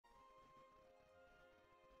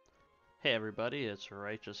Hey everybody, it's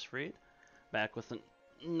RighteousFreed, back with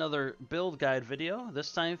another build guide video,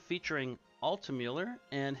 this time featuring ALTEMULLER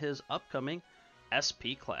and his upcoming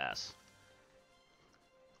SP class.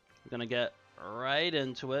 We're going to get right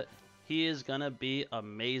into it. He is going to be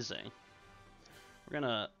amazing. We're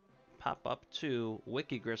going to pop up to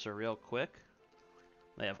Langrisser real quick.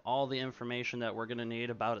 They have all the information that we're going to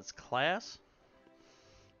need about its class.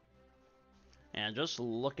 And just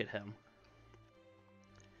look at him.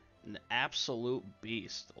 An absolute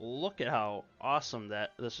beast. Look at how awesome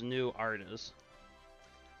that this new art is.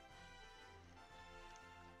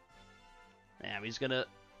 Damn,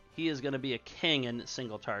 he is gonna be a king in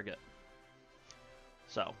single target.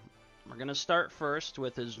 So, we're gonna start first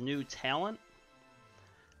with his new talent.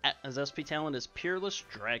 His SP talent is Peerless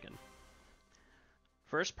Dragon.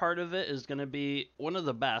 First part of it is gonna be one of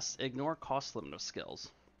the best, ignore cost limit of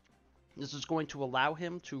skills. This is going to allow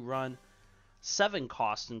him to run 7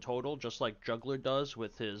 costs in total, just like Juggler does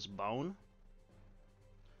with his bone.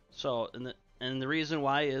 So, and the reason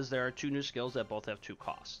why is there are 2 new skills that both have 2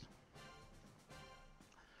 costs.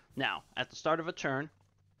 Now, at the start of a turn,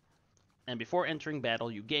 and before entering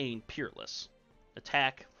battle, you gain Peerless.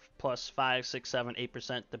 Attack plus 5, 6, 7,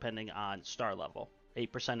 8% depending on star level.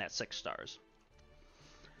 8% at 6 stars.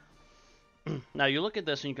 Now, you look at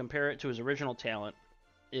this and you compare it to his original talent.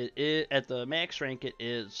 At the max rank, it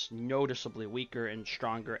is noticeably weaker and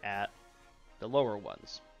stronger at the lower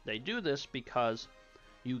ones. They do this because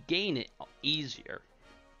you gain it easier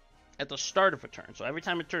at the start of a turn. So every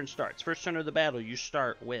time a turn starts, first turn of the battle, you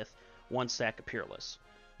start with 1 stack of Peerless.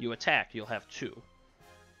 You attack, you'll have 2.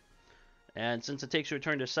 And since it takes you a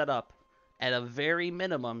turn to set up, at a very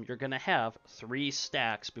minimum, you're going to have 3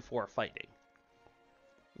 stacks before fighting.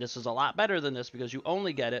 This is a lot better than this because you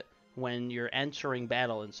only get it when you're entering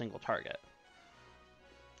battle in single target.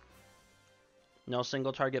 No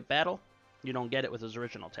single target battle, you don't get it with his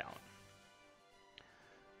original talent.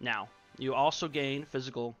 Now, you also gain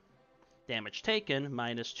physical damage taken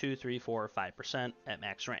minus 2, 3, 4, or 5% at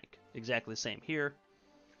max rank. Exactly the same here.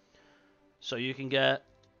 So you can get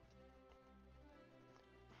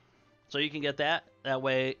that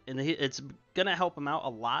way, and it's gonna help him out a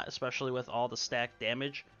lot, especially with all the stack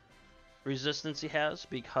damage resistance he has,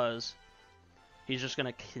 because he's just going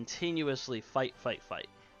to continuously fight.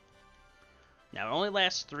 Now, it only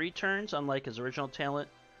lasts 3 turns, unlike his original talent,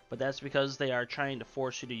 but that's because they are trying to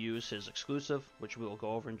force you to use his exclusive, which we will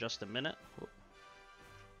go over in just a minute.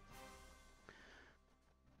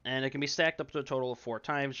 And it can be stacked up to a total of 4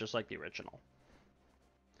 times, just like the original.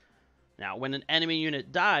 Now, when an enemy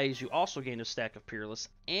unit dies, you also gain a stack of Peerless,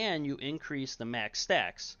 and you increase the max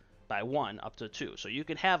stacks by 1 up to 2. So you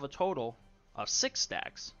can have a total of 6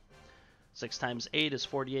 stacks. 6 times 8 is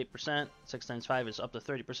 48%. 6 times 5 is up to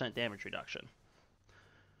 30% damage reduction.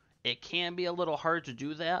 It can be a little hard to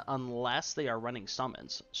do that unless they are running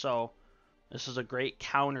summons. So this is a great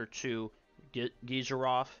counter to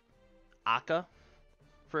Gizerov, Akka,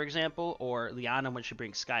 for example, or Liana when she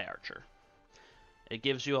brings Sky Archer. It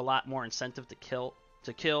gives you a lot more incentive to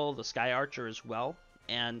kill the Sky Archer as well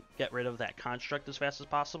and get rid of that construct as fast as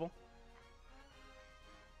possible.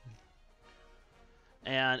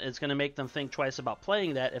 And it's going to make them think twice about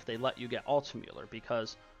playing that if they let you get ALTEMULLER,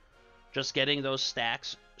 because just getting those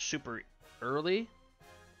stacks super early,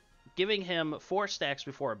 giving him 4 stacks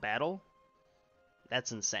before a battle,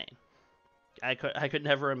 that's insane. I could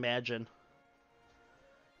never imagine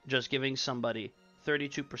just giving somebody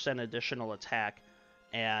 32% additional attack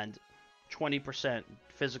and 20%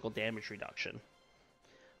 physical damage reduction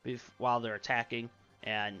while they're attacking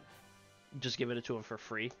and just giving it to them for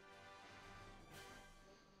free.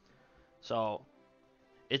 So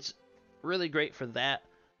it's really great for that.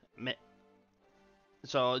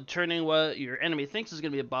 So turning what your enemy thinks is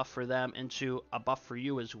going to be a buff for them into a buff for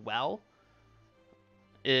you as well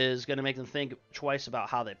is going to make them think twice about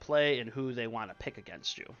how they play and who they want to pick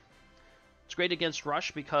against you. It's great against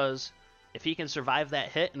Rush because if he can survive that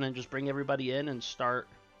hit and then just bring everybody in and start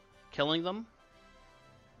killing them,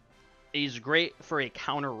 he's great for a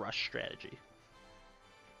counter Rush strategy.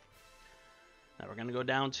 Now we're going to go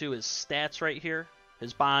down to his stats right here.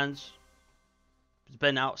 His bonds has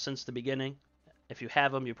been out since the beginning. If you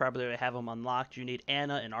have them, you probably have them unlocked. You need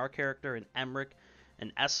Anna, an R character, an Emmerich,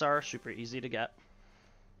 an SR, super easy to get.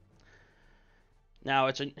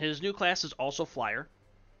 Now his new class is also Flyer,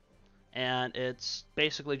 and it's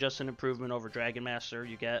basically just an improvement over Dragon Master.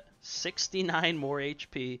 You get 69 more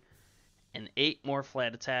HP and 8 more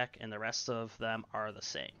flat attack, and the rest of them are the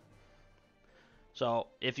same. So,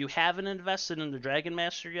 if you haven't invested in the Dragon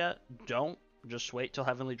Master yet, don't. Just wait till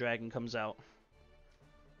Heavenly Dragon comes out.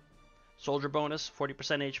 Soldier bonus, 40%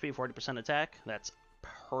 HP, 40% attack. That's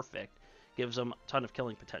perfect. Gives him a ton of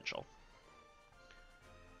killing potential.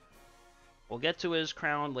 We'll get to his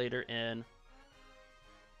crown later in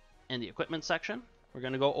the equipment section. We're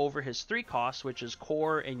going to go over his 3 costs, which is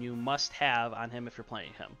core and you must have on him if you're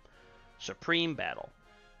playing him. Supreme Battle.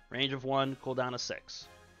 Range of 1, cooldown of 6.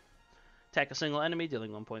 Attack a single enemy,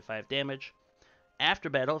 dealing 1.5 damage. After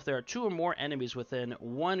battle, if there are 2 or more enemies within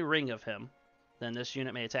 1 ring of him, then this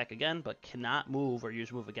unit may attack again, but cannot move or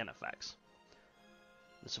use move again effects.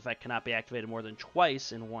 This effect cannot be activated more than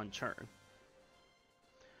twice in 1 turn.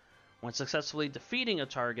 When successfully defeating a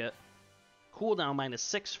target, cooldown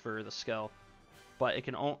 -6 for the skill, but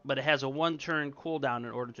it has a 1-turn cooldown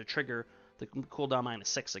in order to trigger the cooldown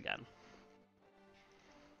 -6 again.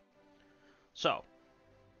 So,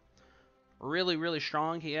 really, really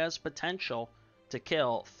strong. He has potential to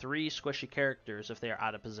kill 3 squishy characters if they are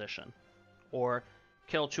out of position, or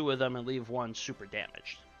kill 2 of them and leave 1 super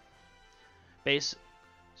damaged.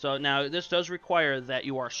 So now this does require that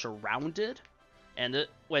you are surrounded. And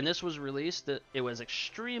when this was released, it was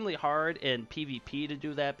extremely hard in PvP to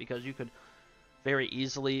do that because you could very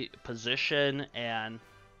easily position and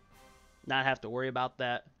not have to worry about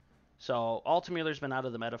that. So Altemuller's been out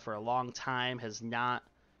of the meta for a long time, has not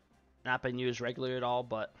been used regularly at all,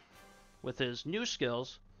 but with his new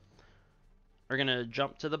skills, we're going to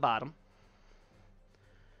jump to the bottom.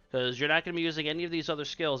 Because you're not going to be using any of these other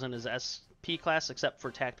skills in his SP class except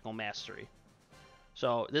for Tactical Mastery.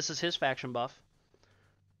 So this is his faction buff.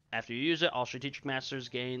 After you use it, all strategic masters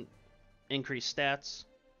gain increased stats,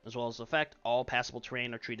 as well as the effect. All passable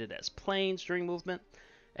terrain are treated as planes during movement.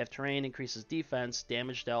 If terrain increases defense,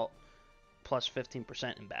 damage dealt plus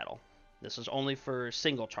 15% in battle. This is only for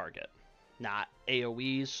single target, not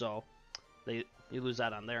AoEs, so you lose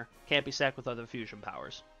that on there. Can't be stacked with other fusion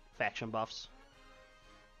powers, faction buffs.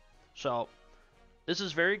 So this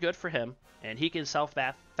is very good for him, and he can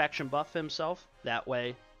faction buff himself. That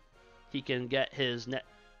way he can get his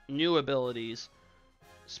new abilities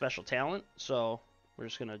special talent. So we're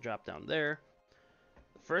just going to drop down there.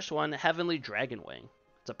 The first one, Heavenly Dragon Wing.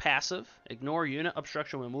 It's a passive. Ignore unit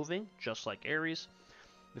obstruction when moving, just like Ares.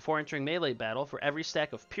 Before entering melee battle, for every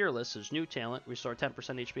stack of Peerless, his new talent, restore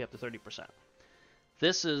 10% HP up to 30%.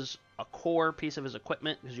 This is a core piece of his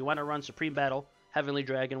equipment because you want to run Supreme Battle, Heavenly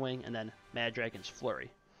Dragon Wing, and then Mad Dragon's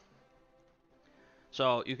Flurry.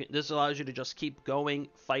 So this allows you to just keep going,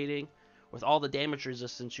 fighting. With all the damage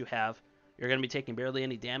resistance you have, you're going to be taking barely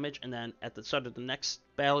any damage, and then at the start of the next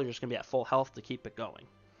battle, you're just going to be at full health to keep it going.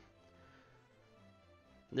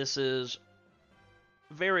 This is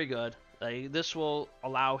very good. This will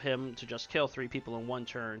allow him to just kill 3 people in 1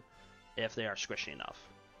 turn if they are squishy enough.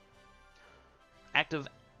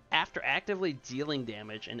 After actively dealing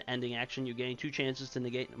damage and ending action, you gain 2 chances to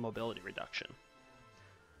negate mobility reduction.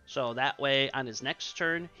 So that way, on his next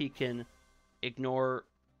turn, he can ignore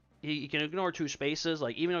 2 spaces.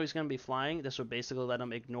 Like, even though he's going to be flying, this would basically let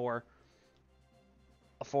him ignore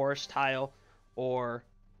a forest tile or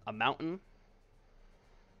a mountain.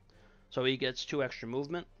 So he gets 2 extra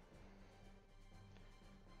movement.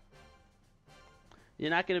 You're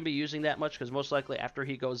not going to be using that much because most likely after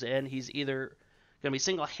he goes in, he's either going to be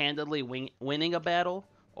single-handedly winning a battle,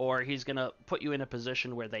 or he's going to put you in a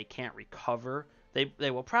position where they can't recover.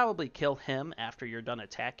 They will probably kill him after you're done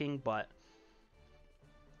attacking, but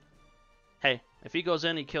hey, if he goes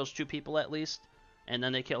in, he kills 2 people at least, and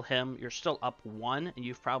then they kill him, you're still up 1, and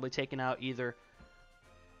you've probably taken out either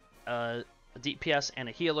a DPS and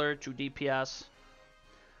a healer, 2 DPS,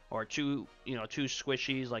 or 2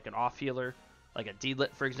 squishies like an off healer, like a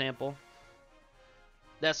D-lit, for example.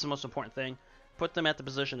 That's the most important thing. Put them at the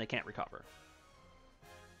position they can't recover.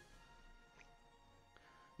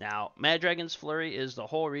 Now, Mad Dragon's Flurry is the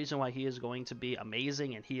whole reason why he is going to be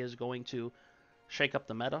amazing, and he is going to shake up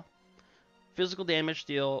the meta. Physical damage,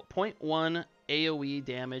 deal 0.1 AoE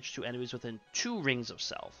damage to enemies within 2 rings of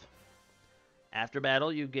self. After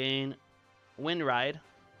battle, you gain Wind Ride,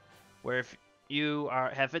 where if you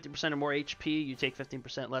have 50% or more HP, you take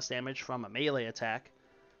 15% less damage from a melee attack.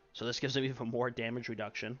 So this gives him even more damage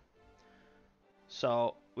reduction.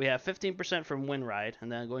 So we have 15% from Wind Ride,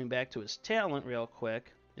 and then going back to his talent real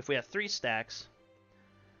quick, if we have 3 stacks,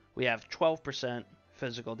 we have 12%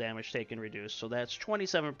 physical damage taken reduced, so that's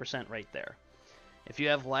 27% right there. If you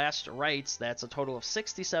have Last Rites, that's a total of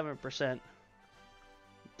 67%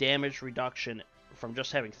 damage reduction from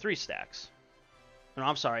just having 3 stacks. No,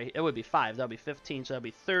 I'm sorry, it would be 5. That would be 15, so that would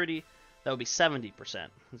be 30. That would be 70%.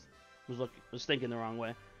 Was thinking the wrong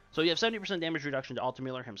way. So you have 70% damage reduction to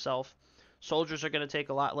Altemuller himself. Soldiers are going to take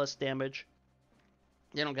a lot less damage.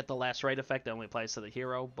 They don't get the Last Rite effect. That only applies to the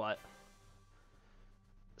hero, but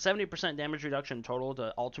 70% damage reduction total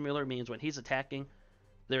to Altemuller means when he's attacking,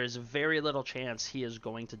 there is very little chance he is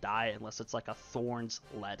going to die unless it's like a Thorn's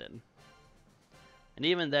Leaden. And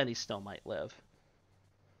even then, he still might live.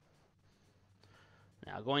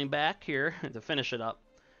 Now, going back here to finish it up,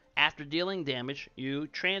 after dealing damage, you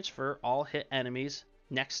transfer all hit enemies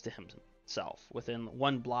next to himself within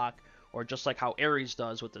 1 block, or just like how Ares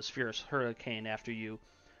does with his Fierce Hurricane after you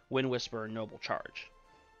Wind Whisper and Noble Charge.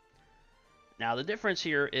 Now, the difference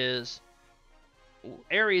here is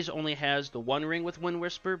Ares only has the 1 ring with Wind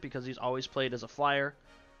Whisper because he's always played as a flyer.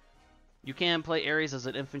 You can play Ares as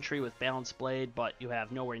an infantry with Balanced Blade, but you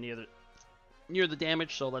have nowhere near the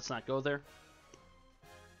damage, so let's not go there.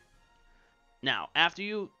 Now, after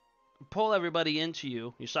you pull everybody into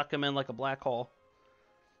you, you suck them in like a black hole.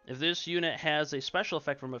 If this unit has a special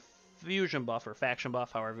effect from a fusion buff or faction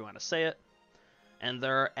buff, however you want to say it, and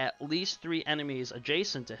there are at least 3 enemies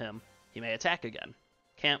adjacent to him, he may attack again.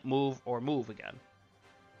 Can't move or move again.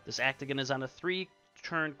 This act again is on a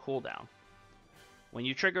 3-turn cooldown. When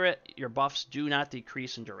you trigger it, your buffs do not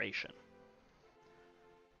decrease in duration.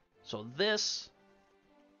 So this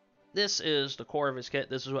is the core of his kit.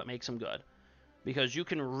 This is what makes him good. Because you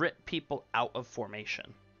can rip people out of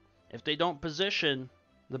formation. If they don't position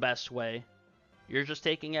the best way, you're just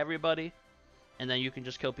taking everybody, and then you can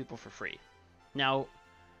just kill people for free. Now,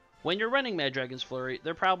 when you're running Mad Dragon's Flurry,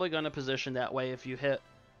 they're probably going to position that way. If you're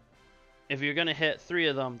going to hit 3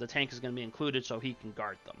 of them, the tank is going to be included so he can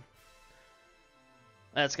guard them.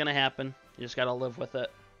 That's going to happen. You just got to live with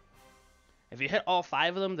it. If you hit all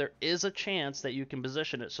 5 of them, there is a chance that you can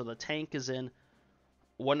position it so the tank is in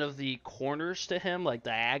one of the corners to him, like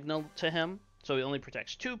diagonal to him, so he only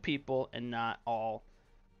protects 2 people and not all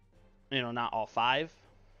 5.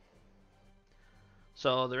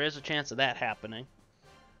 So there is a chance of that happening,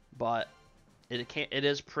 but it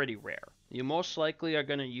is pretty rare. You most likely are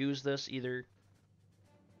going to use this either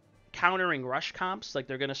countering rush comps, like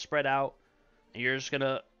they're going to spread out, and you're just going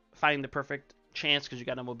to find the perfect chance because you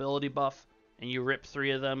got a mobility buff, and you rip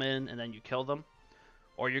 3 of them in, and then you kill them.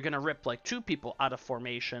 Or you're going to rip like 2 people out of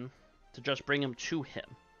formation to just bring them to him.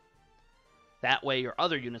 That way your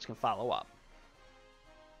other units can follow up.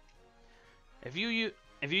 If you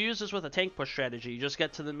use this with a tank push strategy, you just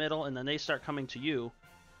get to the middle and then they start coming to you.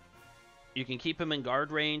 You can keep him in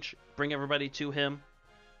guard range, bring everybody to him,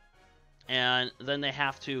 and then they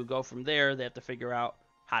have to go from there. They have to figure out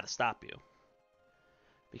how to stop you.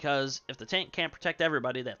 Because if the tank can't protect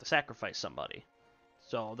everybody, they have to sacrifice somebody.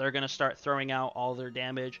 So they're going to start throwing out all their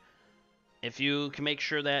damage. If you can make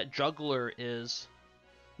sure that Juggler is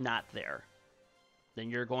not there, then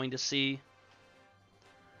you're going to see,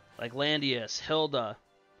 like Landius, Hilda,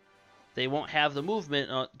 they won't have the movement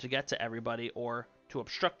to get to everybody or to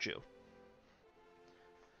obstruct you.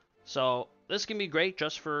 So this can be great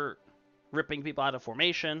just for ripping people out of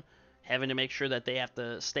formation, having to make sure that they have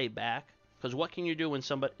to stay back. Because what can you do when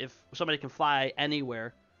if somebody can fly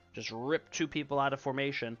anywhere, just rip 2 people out of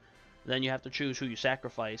formation, then you have to choose who you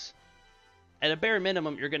sacrifice. At a bare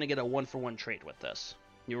minimum, you're going to get a 1-for-1 trade with this.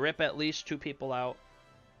 You rip at least 2 people out.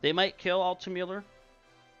 They might kill Altemuller,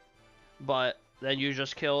 but then you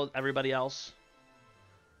just kill everybody else,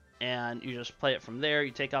 and you just play it from there.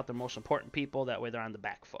 You take out the most important people, that way they're on the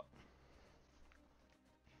back foot.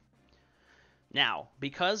 Now,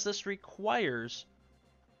 because this requires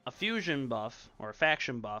a fusion buff or a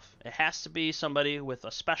faction buff, it has to be somebody with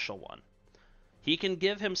a special one. He can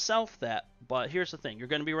give himself that, but here's the thing. You're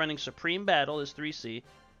going to be running Supreme Battle as 3C,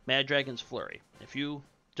 Mad Dragon's Flurry. If you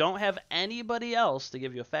don't have anybody else to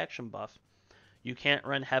give you a faction buff, you can't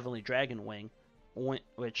run Heavenly Dragon Wing,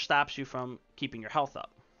 which stops you from keeping your health up.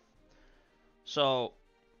 So,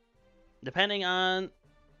 depending on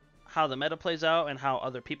how the meta plays out and how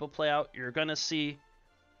other people play out, you're going to see,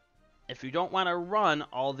 if you don't want to run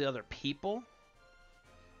all the other people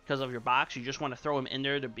because of your box, you just want to throw him in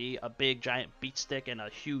there to be a big giant beat stick and a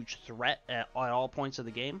huge threat at all points of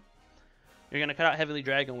the game, you're going to cut out Heavenly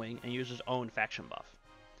Dragon Wing and use his own faction buff.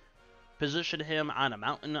 Position him on a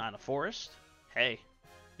mountain, on a forest. Hey,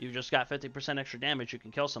 you've just got 50% extra damage, you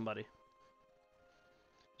can kill somebody.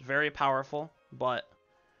 It's very powerful, but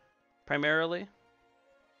primarily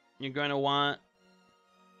you're going to want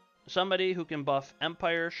somebody who can buff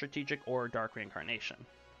Empire, Strategic, or Dark Reincarnation.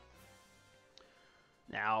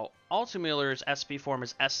 Now, Altemuller's SP form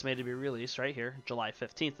is estimated to be released right here, July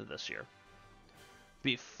 15th of this year.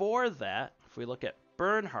 Before that, if we look at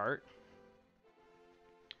Bernhardt,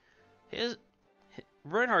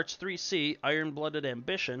 Bernhardt's 3C, Iron-Blooded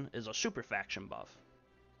Ambition, is a super faction buff.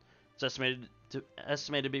 It's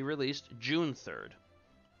estimated to be released June 3rd.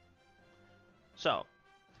 So,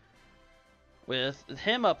 With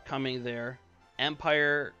him upcoming there,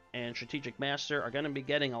 Empire and Strategic Master are going to be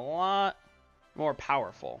getting a lot more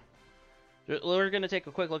powerful. We're going to take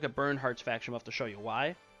a quick look at Bernhardt's faction buff to show you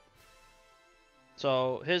why.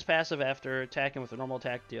 So his passive after attacking with a normal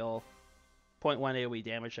attack deal 0.1 AoE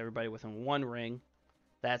damage to everybody within 1 ring.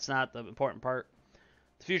 That's not the important part.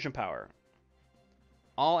 The fusion power.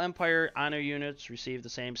 All Empire honor units receive the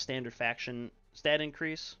same standard faction stat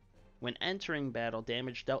increase. When entering battle,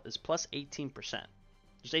 damage dealt is plus 18%.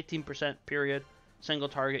 Just 18% period. Single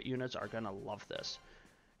target units are gonna love this.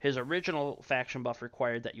 His original faction buff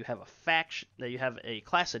required that you have a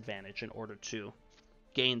class advantage in order to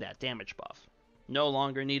gain that damage buff. No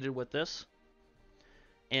longer needed with this.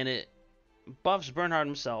 And it buffs Bernhardt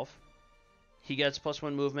himself. He gets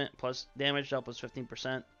 +1 movement, plus damage dealt plus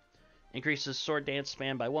 15%. Increases sword dance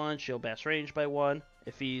span by 1, shield blast range by 1.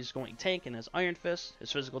 If he's going tank and has Iron Fist,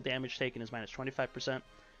 his physical damage taken is minus 25%.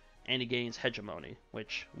 And he gains hegemony,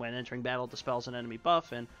 which when entering battle dispels an enemy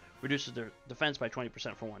buff and reduces their defense by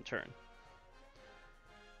 20% for 1 turn.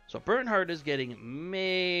 So Bernhardt is getting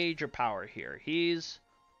major power here. He's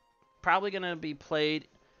probably going to be played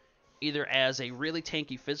either as a really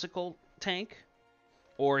tanky physical tank,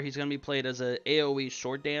 or he's going to be played as a AoE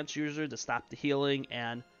sword dance user to stop the healing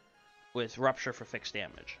and with Rupture for fixed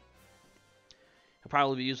damage. He'll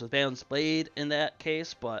probably be used with Balanced Blade in that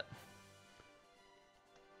case, but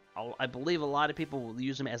I believe a lot of people will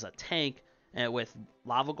use him as a tank with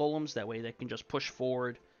Lava Golems. That way they can just push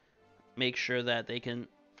forward, make sure that they can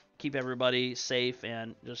keep everybody safe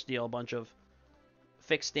and just deal a bunch of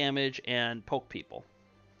fixed damage and poke people.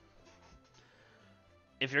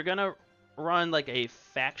 If you're going to run like a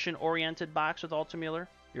faction-oriented box with ALTEMULLER,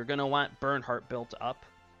 you're going to want Bernhardt built up.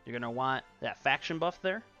 You're going to want that faction buff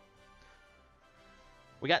there.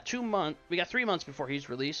 We got 3 months before he's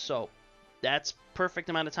released, so that's perfect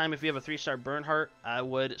amount of time. If you have a 3-star Bernhardt, I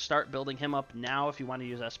would start building him up now if you want to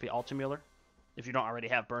use SP ALTEMULLER, if you don't already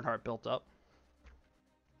have Bernhardt built up.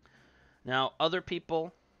 Now, other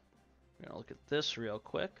people, we're going to look at this real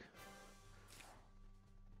quick.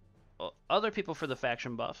 Other people for the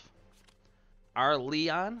faction buff are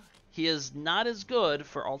Leon. He is not as good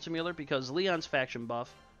for ALTEMULLER because Leon's faction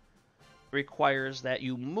buff requires that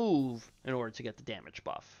you move in order to get the damage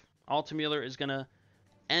buff. ALTEMULLER is going to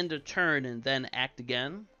end a turn and then act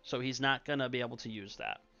again, so he's not going to be able to use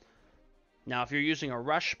that. Now, if you're using a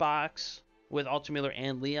rush box with ALTEMULLER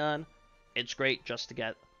and Leon, it's great just to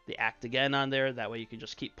get the act again on there. That way you can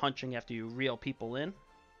just keep punching after you reel people in.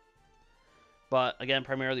 But again,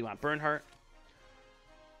 primarily you want Bernhardt.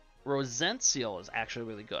 Rosentiel is actually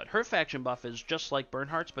really good. Her faction buff is just like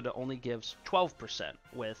Bernhardt's, but it only gives 12%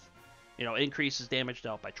 with, increases damage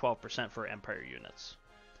dealt by 12% for Empire units.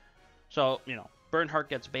 So, Bernhardt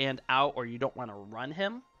gets banned out or you don't want to run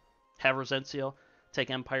him, have Rosentiel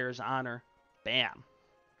take Empire's Honor, bam.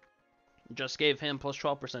 Just gave him plus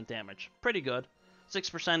 12% damage. Pretty good.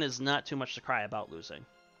 6% is not too much to cry about losing.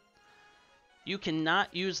 You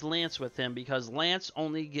cannot use Lance with him because Lance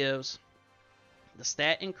only gives the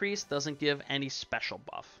stat increase, doesn't give any special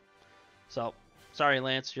buff. So, sorry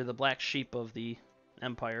Lance, you're the black sheep of the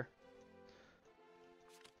Empire.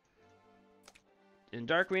 In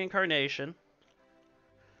Dark Reincarnation,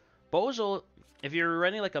 Bozal, if you're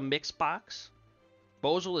running like a mixed box,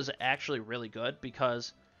 Bozal is actually really good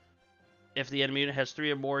because if the enemy unit has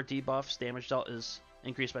 3 or more debuffs, damage dealt is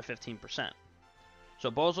increased by 15%. So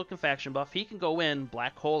Bozal can faction buff. He can go in,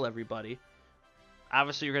 black hole everybody.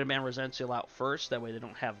 Obviously, you're going to ban Rosentiel out first. That way they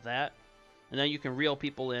don't have that. And then you can reel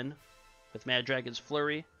people in with Mad Dragon's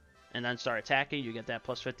Flurry. And then start attacking. You get that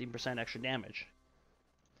plus 15% extra damage.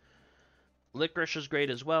 Licorice is great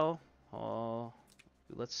as well. Oh,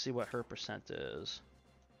 let's see what her percent is.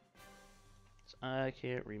 I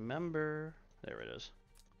can't remember. There it is.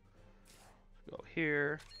 Go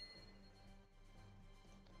here.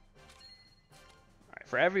 Alright,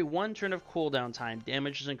 for every 1 turn of cooldown time,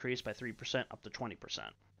 damage is increased by 3% up to 20%.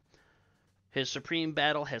 His Supreme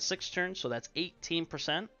Battle has 6 turns, so that's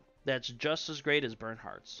 18%. That's just as great as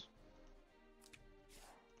Bernhardt's.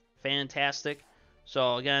 Fantastic.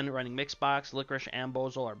 So again, running Mixed Box, Licorice, and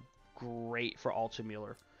Bozal are great for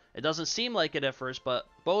ALTEMULLER. It doesn't seem like it at first, but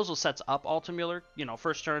Bozal sets up ALTEMULLER.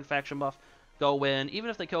 First turn, faction buff, go in.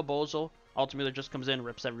 Even if they kill Bozal, ALTEMULLER just comes in,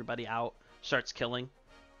 rips everybody out, starts killing.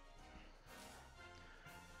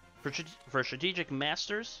 For Strategic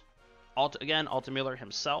Masters, again, ALTEMULLER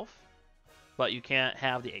himself, but you can't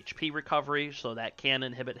have the HP recovery, so that can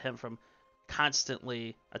inhibit him from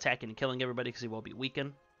constantly attacking and killing everybody because he will be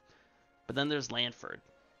weakened. But then there's Lanford.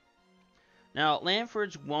 Now,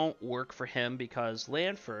 Lanford's won't work for him because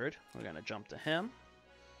Lanford, we're going to jump to him.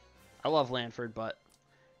 I love Lanford, but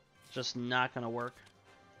it's just not going to work.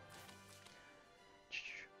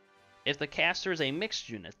 If the caster is a mixed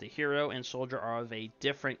unit, the hero and soldier are of a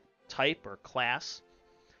different type or class,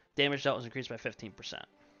 damage dealt is increased by 15%.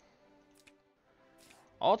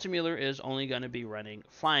 ALTEMULLER is only going to be running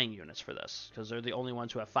flying units for this, because they're the only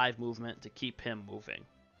ones who have 5 movement to keep him moving.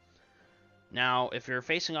 Now, if you're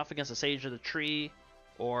facing off against a Sage of the Tree,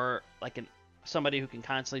 or like somebody who can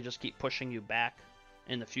constantly just keep pushing you back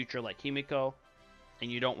in the future like Himiko,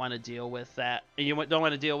 and you don't want to deal with that, and you don't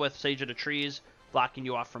want to deal with Sage of the Trees blocking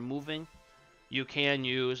you off from moving, you can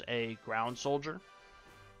use a ground soldier.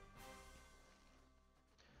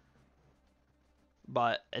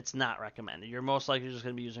 But it's not recommended. You're most likely just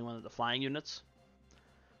going to be using one of the flying units.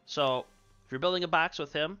 So, if you're building a box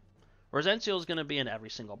with him, Rosenziel is going to be in every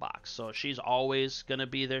single box. So, she's always going to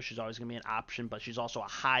be there. She's always going to be an option, but she's also a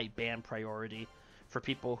high ban priority for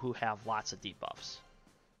people who have lots of debuffs.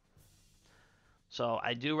 So,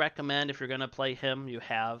 I do recommend if you're going to play him, if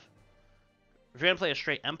you're going to play a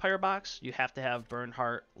straight Empire box, you have to have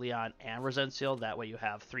Bernhardt, Leon, and Rosenziel. That way you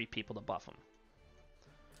have 3 people to buff him.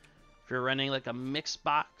 If you're running like a mixed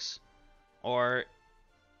box, or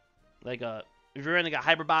like if you're running a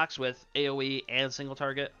hybrid box with AoE and single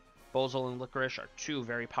target, Bozel and Licorice are 2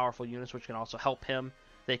 very powerful units which can also help him.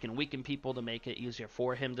 They can weaken people to make it easier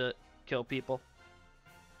for him to kill people.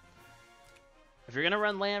 If you're going to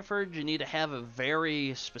run Lanford, you need to have a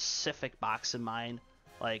very specific box in mind.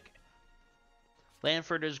 Like,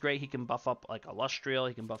 Lanford is great. He can buff up like Illustrial.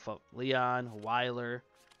 He can buff up Leon, Weiler,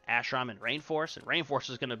 Ashram, and Rainforce. And Rainforce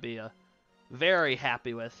is going to be very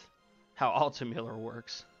happy with how ALTEMULLER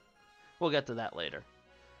works. We'll get to that later.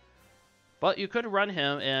 But you could run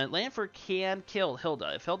him, and Lanford can kill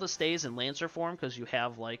Hilda. If Hilda stays in Lancer form, because you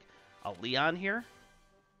have like a Leon here,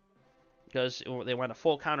 because they want to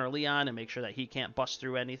full counter Leon and make sure that he can't bust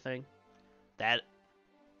through anything.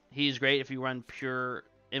 He's great if you run pure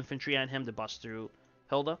infantry on him to bust through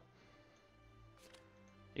Hilda.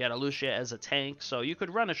 You got Lucia as a tank, so you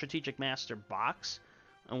could run a Strategic Master box,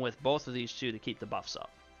 and with both of these 2 to keep the buffs up.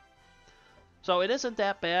 So it isn't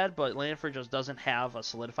that bad, but Lanford just doesn't have a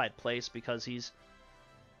solidified place because he's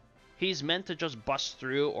meant to just bust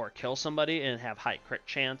through or kill somebody and have high crit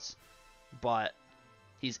chance, but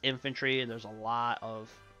he's infantry and there's a lot of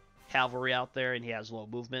cavalry out there and he has low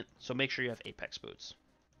movement, so make sure you have Apex boots.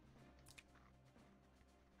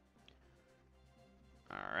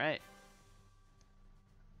 Alright.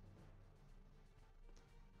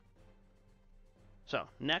 So,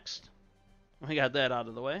 next, we got that out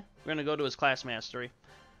of the way. We're going to go to his class mastery.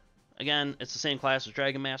 Again, it's the same class as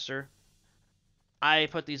Dragon Master. I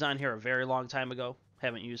put these on here a very long time ago.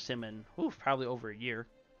 Haven't used him in probably over a year.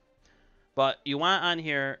 But you want on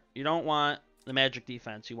here, you don't want the magic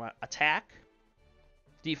defense. You want attack,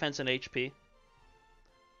 defense, and HP.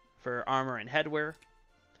 For armor and headwear.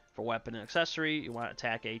 For weapon and accessory, you want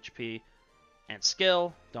attack, HP, and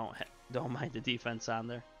skill. Don't mind the defense on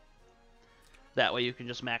there. That way you can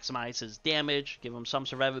just maximize his damage, give him some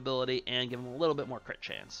survivability, and give him a little bit more crit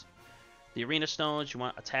chance. The arena stones, you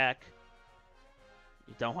want attack.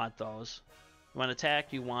 You don't want those. You want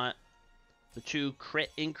attack, you want the 2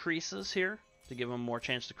 crit increases here to give him more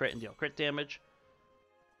chance to crit and deal crit damage.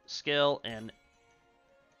 Skill and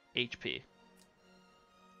HP.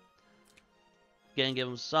 Again, give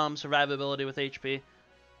him some survivability with HP.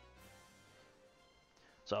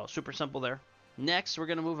 So, super simple there. Next, we're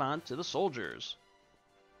going to move on to the soldiers.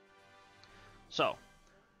 So,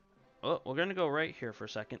 we're going to go right here for a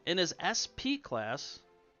second. In his SP class,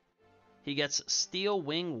 he gets Steel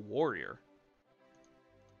Wing Warrior.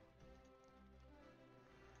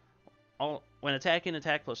 When attacking,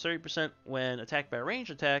 attack plus 30%. When attacked by a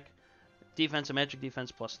ranged attack, defense and magic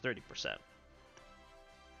defense plus 30%.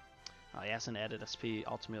 Oh, he hasn't added SP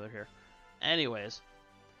ALTEMULLER here. Anyways,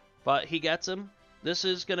 but he gets him. This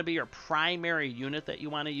is going to be your primary unit that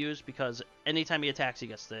you want to use because anytime he attacks, he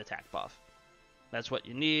gets the attack buff. That's what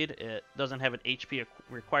you need. It doesn't have an HP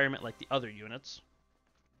requirement like the other units.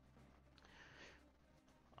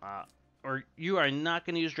 Or you are not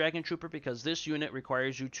going to use Dragon Trooper because this unit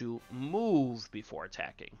requires you to move before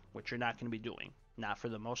attacking, which you're not going to be doing. Not for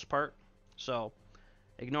the most part. So,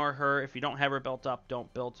 ignore her. If you don't have her built up,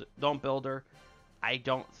 don't build her. I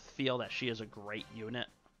don't feel that she is a great unit.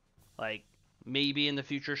 Like, maybe in the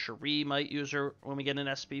future, Cherie might use her when we get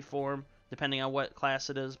an SP form, depending on what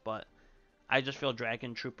class it is, but I just feel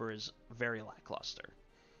Dragon Trooper is very lackluster.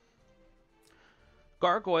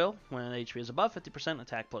 Gargoyle, when HP is above 50%,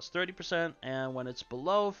 attack plus 30%, and when it's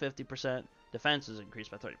below 50%, defense is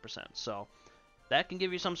increased by 30%. So that can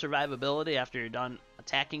give you some survivability after you're done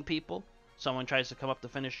attacking people. someone tries to come up to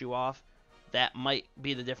finish you off, that might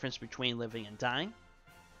be the difference between living and dying.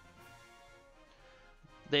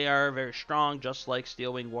 They are very strong, just like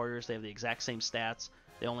Steel Wing Warriors. They have the exact same stats.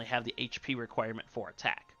 They only have the HP requirement for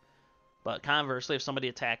attack. But conversely, if somebody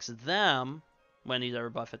attacks them when they're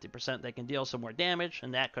above 50%, they can deal some more damage,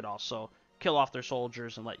 and that could also kill off their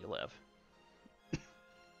soldiers and let you live.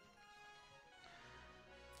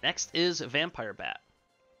 Next is Vampire Bat.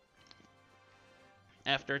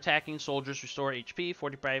 After attacking, soldiers restore HP,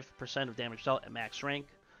 45% of damage dealt at max rank.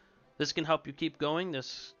 This can help you keep going. I'm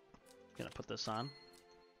gonna put this on.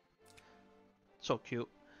 So cute.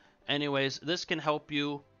 Anyways, this can help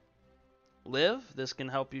you live. This can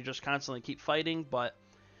help you just constantly keep fighting, but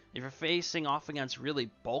if you're facing off against really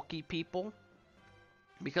bulky people,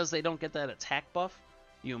 because they don't get that attack buff,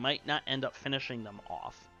 you might not end up finishing them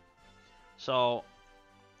off. So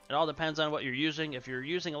it all depends on what you're using. If you're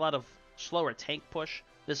using a lot of slower tank push,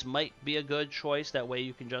 this might be a good choice. That way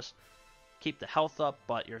you can just keep the health up,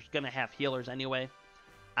 but you're going to have healers anyway.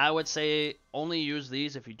 I would say only use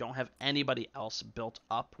these if you don't have anybody else built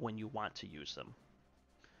up when you want to use them.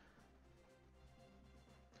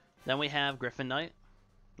 Then we have Griffin Knight.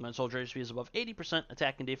 When soldier HP is above 80%,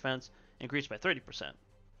 attack and defense increased by 30%.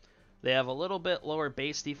 They have a little bit lower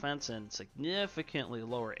base defense and significantly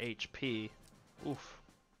lower HP. Oof.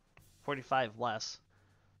 45 less.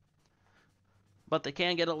 But they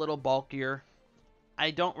can get a little bulkier. I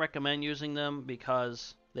don't recommend using them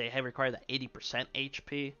because they require that 80%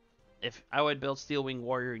 HP. If I would build Steel Wing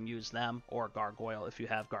Warrior and use them, or Gargoyle if you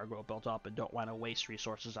have Gargoyle built up and don't want to waste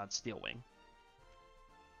resources on Steel Wing.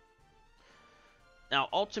 Now,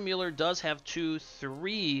 ALTEMULLER does have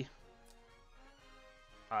three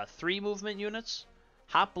movement units.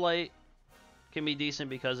 Hoplite can be decent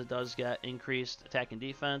because it does get increased attack and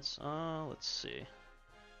defense. Let's see.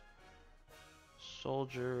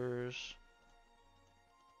 Soldiers.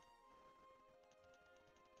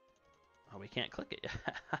 Oh, we can't click it yet.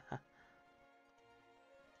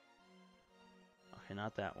 Okay,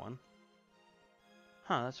 not that one.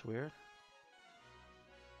 Huh, that's weird.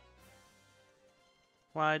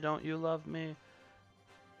 Why don't you love me?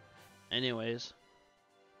 Anyways.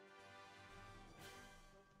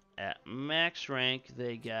 At max rank,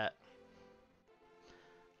 they get,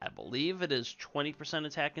 I believe it is 20%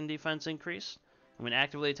 attack and defense increase. And when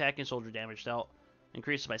actively attacking, soldier damage dealt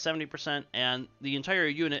increases by 70%. And the entire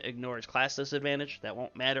unit ignores class disadvantage. That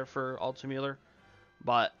won't matter for ALTEMULLER.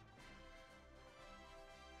 But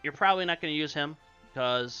you're probably not going to use him,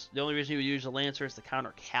 because the only reason you would use the Lancer is to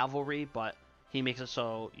counter cavalry, but he makes it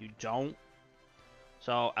so you don't.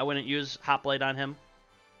 So I wouldn't use Hoplite on him.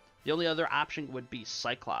 The only other option would be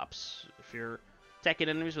Cyclops. If you're attacking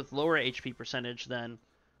enemies with lower HP percentage than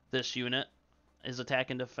this unit, his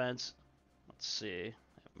attack and defense, let's see,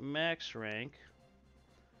 max rank,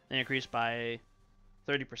 they increase by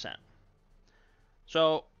 30%.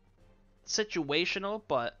 So, situational,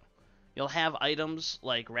 but you'll have items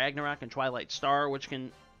like Ragnarok and Twilight Star, which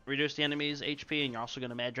can reduce the enemy's HP, and you're also going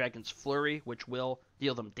to Mad Dragon's Flurry, which will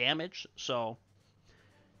deal them damage. So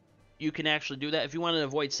you can actually do that. If you want to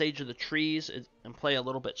avoid Sage of the Trees and play a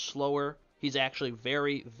little bit slower, he's actually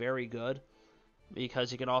very, very good, because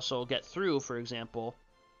he can also get through, for example,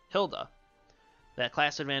 Hilda. That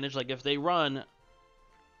class advantage, like if they run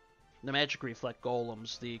the Magic Reflect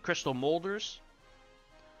Golems, the Crystal Molders,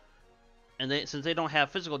 and since they don't have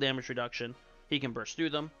physical damage reduction, he can burst through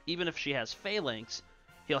them. Even if she has Phalanx,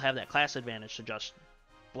 he'll have that class advantage to just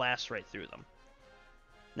blast right through them.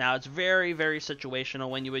 Now, it's very, very situational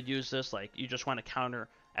when you would use this. Like, you just want to counter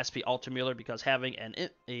SP ALTEMULLER, because having an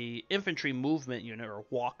infantry movement unit, or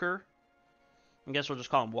walker, I guess we'll just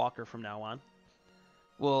call him Walker from now on,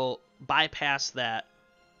 will bypass that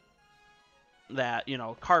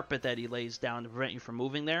carpet that he lays down to prevent you from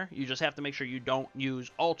moving there. You just have to make sure you don't use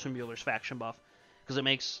ALTEMULLER's faction buff, because it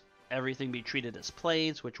makes everything be treated as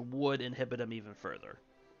planes, which would inhibit him even further.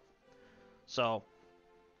 So,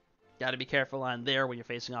 got to be careful on there when you're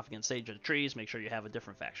facing off against Sage of the Trees. Make sure you have a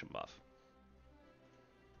different faction buff.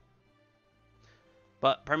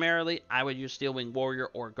 But primarily, I would use Steel Wing Warrior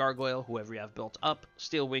or Gargoyle, whoever you have built up.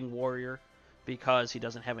 Steel Wing Warrior, because he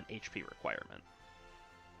doesn't have an HP requirement.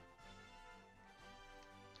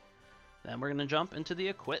 Then we're going to jump into the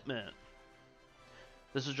equipment.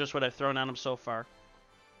 This is just what I've thrown on him so far.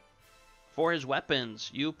 For his weapons,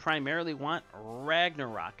 you primarily want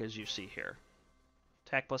Ragnarok, as you see here.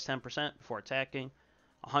 Attack plus 10% before attacking.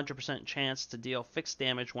 100% chance to deal fixed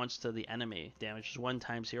damage once to the enemy. Damage is 1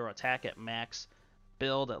 times hero attack at max.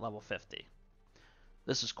 Build at level 50.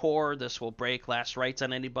 This is core. This will break last rites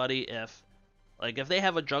on anybody. If they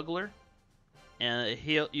have a juggler and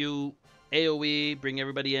you AoE, bring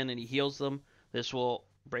everybody in, and he heals them. This will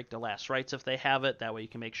break the last rites if they have it. That way you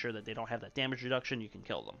can make sure that they don't have that damage reduction. You can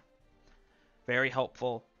kill them. Very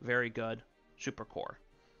helpful, very good, super core.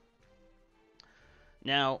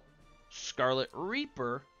 Now, Scarlet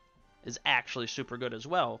Reaper is actually super good as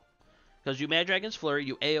well. Because you Mad Dragon's Flurry,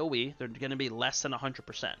 you AoE, they're going to be less than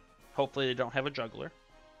 100%. Hopefully they don't have a juggler.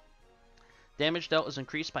 Damage dealt is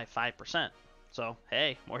increased by 5%. So,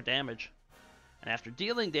 hey, more damage. And after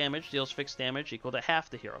dealing damage, deals fixed damage equal to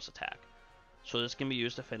half the hero's attack. So this can be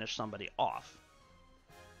used to finish somebody off.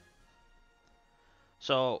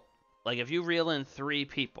 So, like if you reel in 3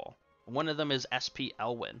 people, one of them is SP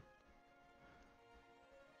Elwyn.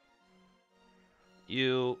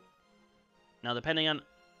 Now depending on,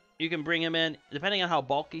 you can bring him in, depending on how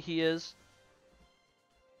bulky he is,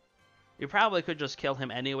 you probably could just kill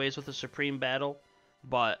him anyways with a Supreme Battle,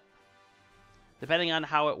 but depending on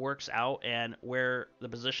how it works out and where the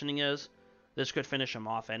positioning is, this could finish him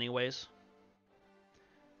off anyways.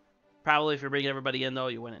 Probably if you're bringing everybody in though,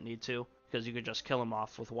 you wouldn't need to, because you could just kill him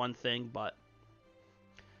off with one thing, but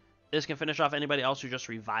this can finish off anybody else who just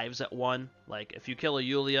revives at 1. Like if you kill a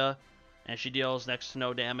Yulia and she deals next to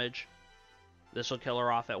no damage, this will kill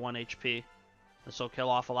her off at 1 HP. This will kill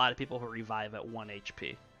off a lot of people who revive at 1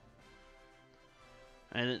 HP.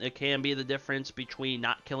 And it can be the difference between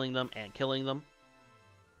not killing them and killing them.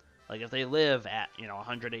 Like if they live at,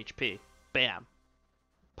 100 HP, bam,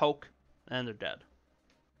 poke, and they're dead.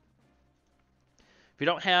 If you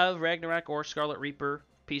don't have Ragnarok or Scarlet Reaper,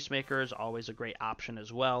 Peacemaker is always a great option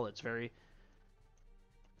as well. It's very,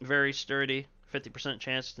 very sturdy. 50%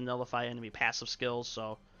 chance to nullify enemy passive skills.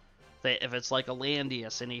 So if it's like a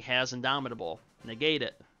Landius and he has Indomitable, negate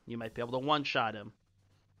it. You might be able to one-shot him.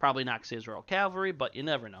 Probably not because he has Royal Cavalry, but you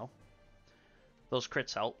never know. Those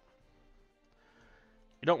crits help.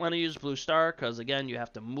 You don't want to use Blue Star because, again, you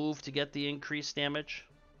have to move to get the increased damage.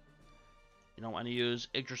 You don't want to use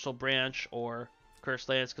Yggdrasil Branch or Cursed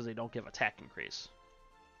Lance because they don't give attack increase.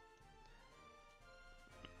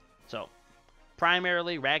 So,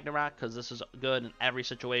 primarily Ragnarok because this is good in every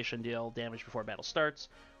situation. Deal damage before battle starts.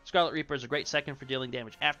 Scarlet Reaper is a great second for dealing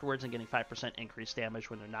damage afterwards and getting 5% increased damage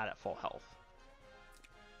when they're not at full health.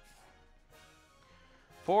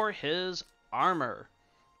 For his armor,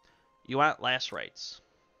 you want Last Rites.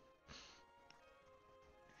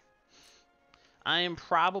 I am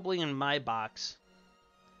probably in my box,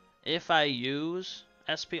 if I use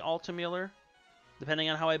SP ALTEMULLER, depending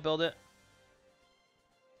on how I build it,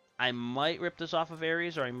 I might rip this off of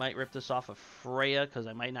Ares, or I might rip this off of Freya, because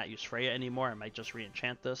I might not use Freya anymore. I might just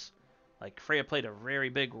re-enchant this. Like, Freya played a very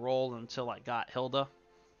big role until I got Hilda.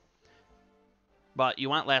 But you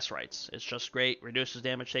want Last Rites. It's just great. Reduces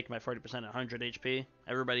damage taken by 40% at 100 HP.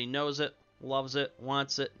 Everybody knows it, loves it,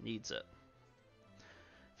 wants it, needs it.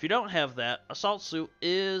 If you don't have that, Assault Suit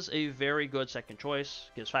is a very good second choice.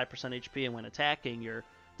 Gives 5% HP, and when attacking, your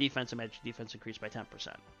defense and magic defense increase by 10%.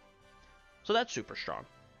 So that's super strong.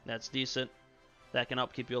 That's decent. That can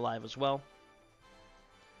help keep you alive as well.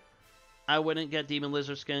 I wouldn't get Demon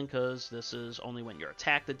Lizard Skin because this is only when you're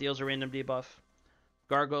attacked that deals a random debuff.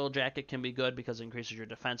 Gargoyle Jacket can be good because it increases your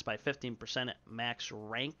defense by 15% at max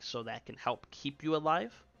rank, so that can help keep you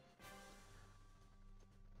alive.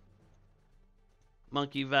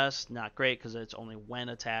 Monkey Vest, not great because it's only when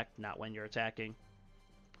attacked, not when you're attacking.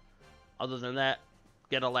 Other than that,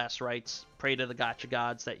 get a Last Rites, pray to the Gotcha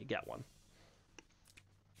Gods that you get one.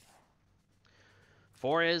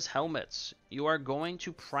 For his helmets, you are going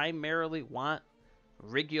to primarily want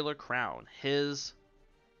Regular Crown, his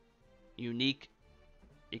unique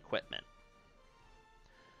equipment.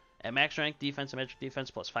 At max rank, defense and magic defense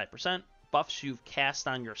plus 5%. Buffs you've cast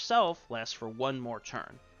on yourself last for 1 more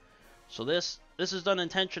turn. So this is done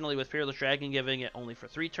intentionally with Fearless Dragon, giving it only for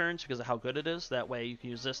 3 turns because of how good it is. That way you can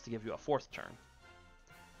use this to give you a 4th turn.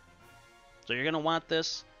 So you're gonna want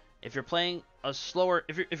this. If you're playing a slower,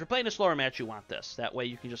 if you're playing a slower match, you want this. That way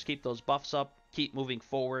you can just keep those buffs up, keep moving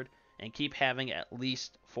forward, and keep having at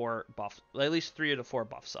least 3 to 4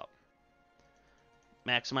 buffs up.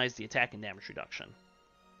 Maximize the attack and damage reduction.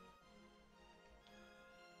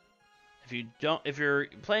 If you're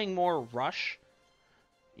playing more rush,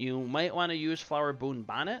 you might want to use Flower Boon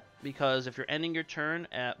Bonnet, because if you're ending your turn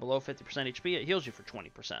at below 50% HP, it heals you for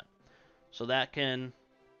 20%. So that can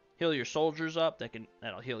heal your soldiers up,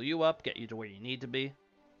 that'll heal you up, get you to where you need to be.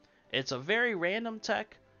 It's a very random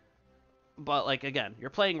tech, but like again, you're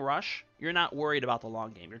playing rush, you're not worried about the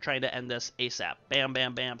long game. You're trying to end this ASAP. Bam,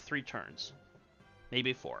 bam, bam, 3 turns.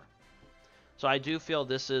 Maybe 4. So I do feel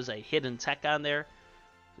this is a hidden tech on there.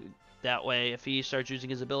 That way, if he starts using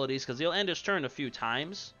his abilities, because he'll end his turn a few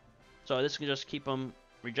times, so this can just keep him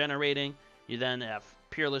regenerating. You then have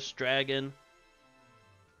Peerless Dragon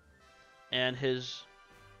and his,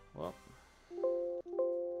 well,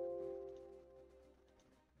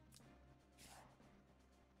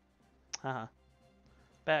 haha,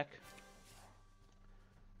 back.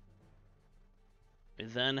 We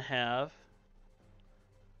then have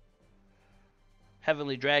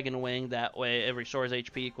Heavenly Dragon Wing. That way it restores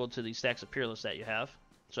HP equal to the stacks of Peerless that you have.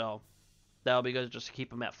 So that'll be good just to keep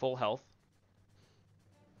them at full health.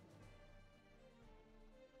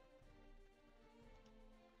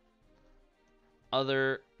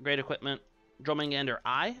 Other great equipment, Drumming Ender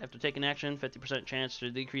Eye. After taking action, 50% chance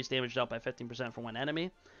to decrease damage dealt by 15% for one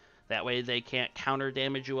enemy. That way they can't counter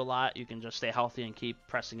damage you a lot. You can just stay healthy and keep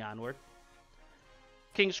pressing onward.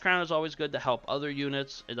 King's Crown is always good to help other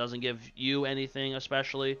units. It doesn't give you anything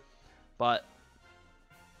especially, but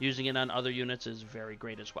using it on other units is very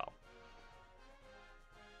great as well.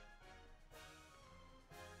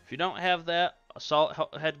 If you don't have that, Assault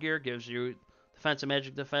Headgear gives you defense and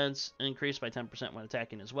magic defense increased by 10% when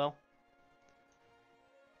attacking as well.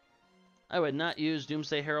 I would not use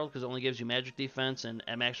Doomsday Herald because it only gives you magic defense, and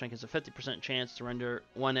at max rank has a 50% chance to render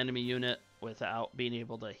one enemy unit without being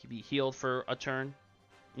able to be healed for a turn.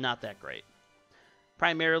 Not that great.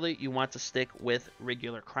 Primarily, you want to stick with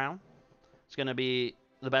Regular Crown. It's going to be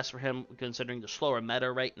the best for him considering the slower meta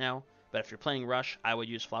right now. But if you're playing Rush, I would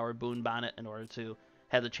use Flower Boon Bonnet in order to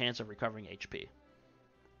have the chance of recovering HP.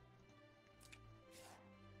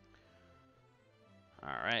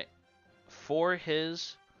 Alright. For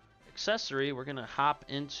his accessory, we're going to hop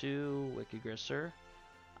into Langrisser.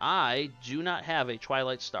 I do not have a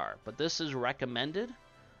Twilight Star, but this is recommended.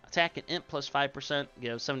 Attack and int plus 5%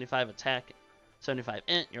 gives 75 attack, 75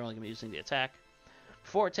 int. You're only going to be using the attack.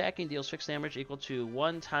 Before attacking, deals fixed damage equal to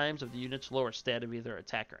 1 times of the unit's lower stat of either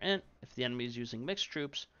attack or int. If the enemy is using mixed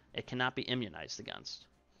troops, it cannot be immunized against.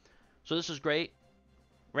 So this is great.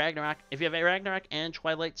 Ragnarok. If you have a Ragnarok and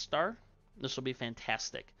Twilight Star, this will be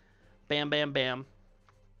fantastic. Bam, bam, bam.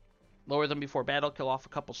 Lower them before battle. Kill off a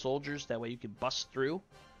couple soldiers. That way you can bust through,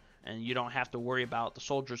 and you don't have to worry about the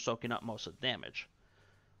soldiers soaking up most of the damage.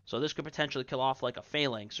 So this could potentially kill off like a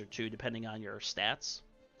Phalanx or two depending on your stats.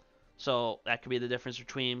 So that could be the difference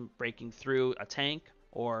between breaking through a tank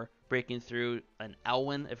or breaking through an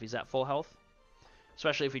Elwyn if he's at full health.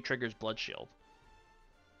 Especially if he triggers Blood Shield.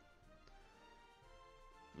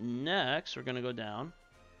 Next, we're going to go down.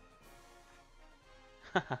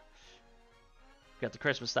 Got the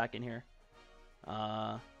Christmas stock in here.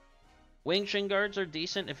 Wing Shin Guards are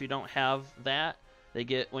decent if you don't have that. They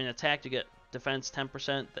get, when attacked, you get defense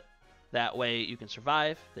 10%. That way you can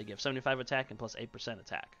survive. They give 75 attack and plus 8%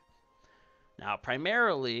 attack. Now,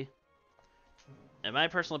 primarily, in my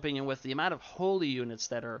personal opinion, with the amount of holy units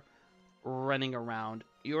that are running around,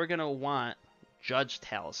 you're going to want Judge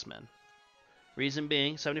Talisman. Reason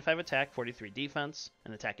being, 75 attack, 43 defense,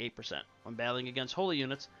 and attack 8%. When battling against holy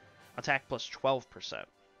units, attack plus 12%.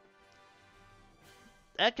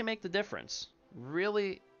 That can make the difference.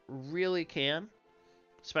 Really, really can.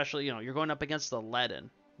 Especially, you know, you're going up against the Leaden.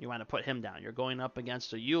 You want to put him down. You're going up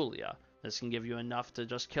against a Yulia. This can give you enough to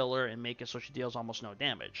just kill her and make it so she deals almost no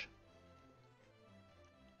damage.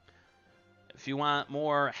 If you want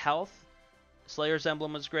more health, Slayer's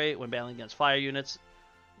Emblem is great. When battling against fire units,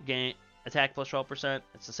 gain attack plus 12%.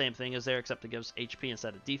 It's the same thing as there, except it gives HP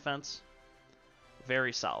instead of defense.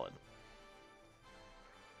 Very solid.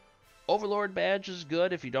 Overlord badge is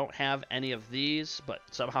good if you don't have any of these, but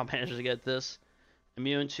somehow manages to get this.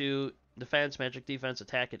 Immune to defense, magic defense,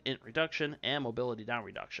 attack, and int reduction, and mobility down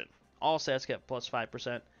reduction. All stats get plus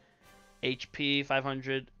 5%. HP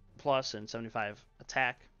 500 plus and 75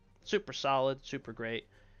 attack. Super solid, super great.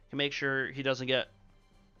 You can make sure he doesn't get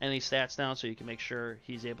any stats down, so you can make sure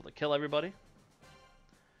he's able to kill everybody.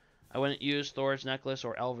 I wouldn't use Thor's Necklace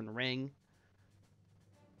or Elven Ring.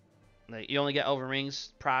 You only get Elven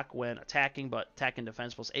Rings proc when attacking, but attack and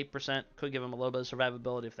defense plus 8%. Could give him a little bit of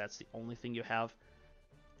survivability if that's the only thing you have.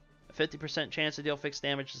 A 50% chance to deal fixed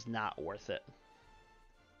damage is not worth it.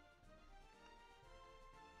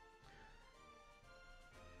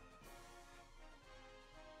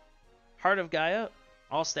 Heart of Gaia,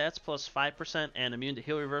 all stats plus 5% and immune to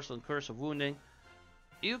heal reversal and curse of wounding.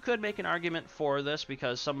 You could make an argument for this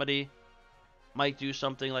because somebody might do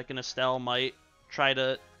something like an Estelle might try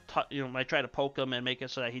to poke him and make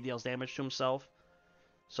it so that he deals damage to himself.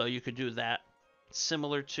 So you could do that.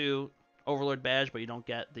 Similar to Overlord Badge, but you don't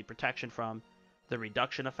get the protection from the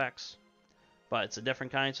reduction effects. But it's a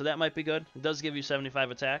different kind, so that might be good. It does give you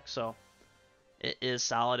 75 attack, so it is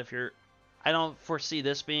solid if you're... I don't foresee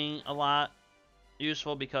this being a lot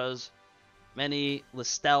useful because many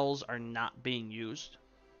Listels are not being used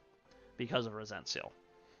because of Resent Seal.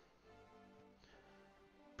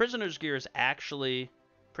 Prisoner's Gear is actually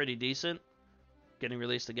pretty decent, getting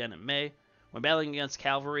released again in May. When battling against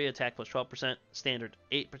cavalry, attack plus 12%, standard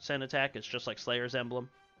 8% attack. It's just like Slayer's Emblem,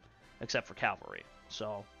 except for cavalry.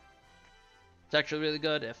 So it's actually really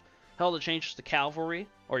good. If Hilda changes to cavalry,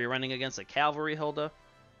 or you're running against a cavalry Hilda,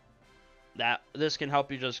 this can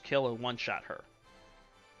help you just kill and one-shot her.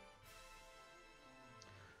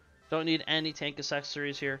 Don't need any tank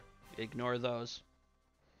accessories here. Ignore those.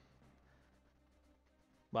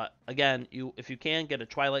 But again, if you can, get a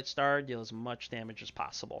Twilight Star, deal as much damage as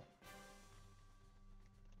possible.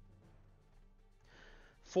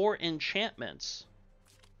 For enchantments,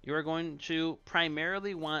 you are going to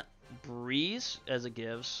primarily want Breeze, as it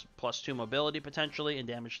gives +2 mobility potentially, and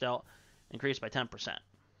damage dealt increased by 10%.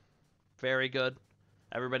 Very good.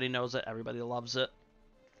 Everybody knows it. Everybody loves it.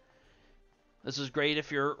 This is great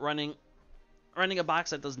if you're running a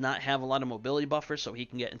box that does not have a lot of mobility buffers, so he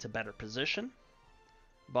can get into better position.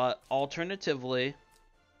 But alternatively,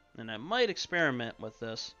 and I might experiment with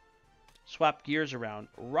this, swap gears around.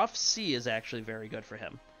 Rough Sea is actually very good for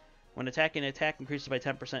him. When attacking, attack increases by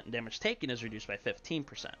 10% and damage taken is reduced by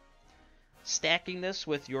 15%. Stacking this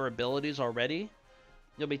with your abilities already,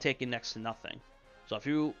 you'll be taking next to nothing. So if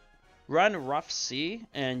you run Rough Sea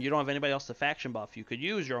and you don't have anybody else to faction buff, you could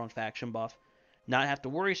use your own faction buff, not have to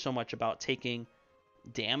worry so much about taking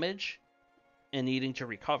damage and needing to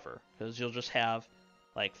recover, because you'll just have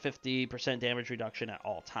like 50% damage reduction at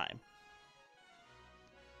all time.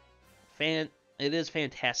 It is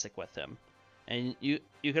fantastic with him. And you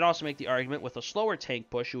could also make the argument with a slower tank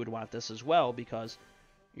push, you would want this as well, because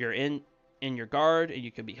you're in your guard and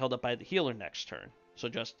you can be held up by the healer next turn. So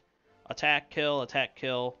just attack,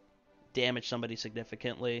 kill, damage somebody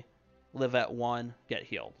significantly, live at 1, get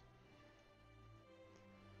healed.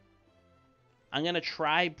 I'm going to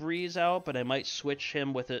try Breeze out, but I might switch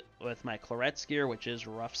him with my Claret's gear, which is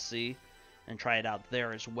Rough Sea, and try it out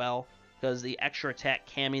there as well, because the extra attack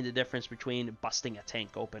can mean the difference between busting a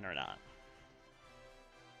tank open or not.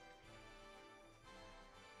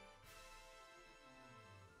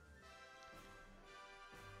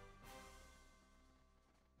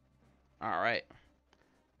 Alright.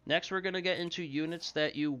 Next, we're going to get into units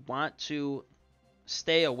that you want to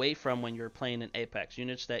stay away from when you're playing in Apex.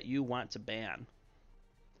 Units that you want to ban.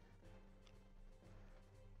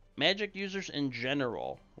 Magic users in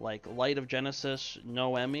general, like Light of Genesis,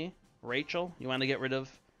 Noemi, Rachel, you want to get rid of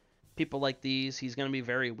people like these. He's going to be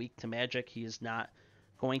very weak to magic. He is not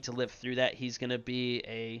going to live through that. He's going to be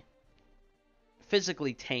a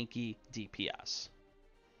physically tanky DPS.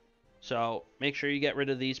 So make sure you get rid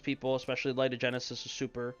of these people, especially Light of Genesis is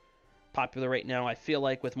super popular right now. I feel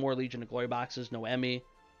like with more Legion of Glory boxes, Noemi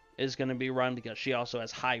is going to be run because she also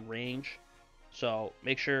has high range. So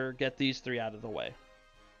make sure get these 3 out of the way.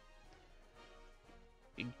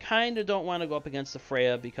 You kind of don't want to go up against the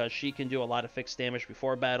Freya because she can do a lot of fixed damage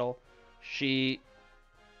before battle. She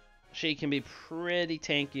can be pretty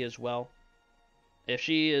tanky as well. If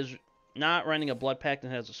she is not running a Blood Pact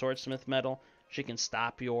and has a Swordsmith medal, she can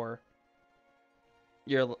stop your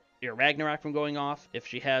Ragnarok from going off. If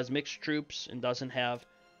she has mixed troops and doesn't have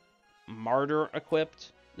Martyr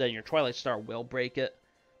equipped, then your Twilight Star will break it.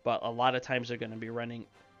 But a lot of times they're going to be running,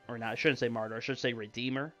 or not, I shouldn't say Martyr, I should say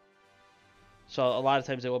Redeemer. So a lot of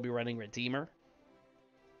times they will be running Redeemer.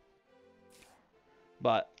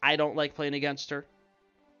 But I don't like playing against her.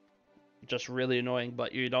 Just really annoying,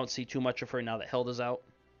 but you don't see too much of her now that Hilda's out.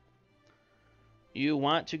 You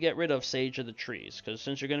want to get rid of Sage of the Trees, because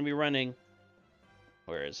since you're going to be running,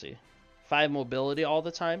 where is he? 5 mobility all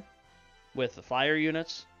the time with the fire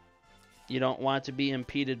units, you don't want to be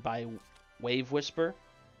impeded by Wave Whisper.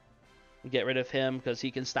 Get rid of him because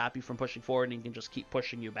he can stop you from pushing forward and he can just keep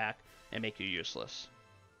pushing you back and make you useless.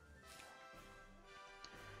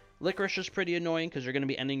 Licorice is pretty annoying because you're going to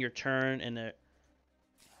be ending your turn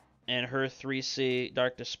and her 3C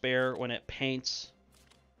Dark Despair when it paints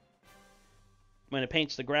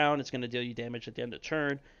the ground, it's going to deal you damage at the end of the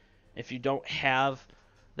turn. If you don't have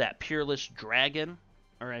that Peerless Dragon,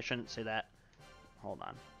 or I shouldn't say that, hold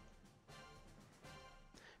on.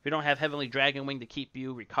 If you don't have Heavenly Dragon Wing to keep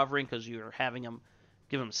you recovering because you're having him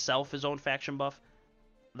give himself his own faction buff,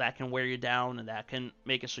 that can wear you down and that can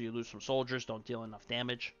make it so you lose some soldiers, don't deal enough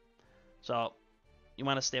damage. So you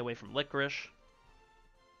want to stay away from Licorice.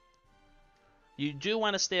 You do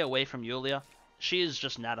want to stay away from Yulia. She is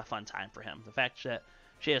just not a fun time for him. The fact that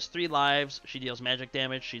she has 3 lives, she deals magic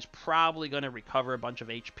damage, she's probably going to recover a bunch of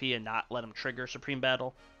HP and not let him trigger Supreme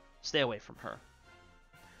Battle. Stay away from her.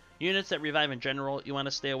 Units that revive in general, you want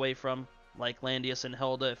to stay away from, like Landius and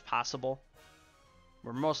Hilda if possible.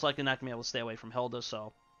 We're most likely not going to be able to stay away from Hilda,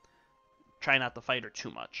 so try not to fight her too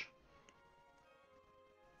much.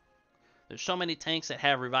 There's so many tanks that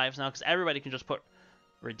have revives now, because everybody can just put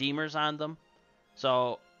Redeemers on them.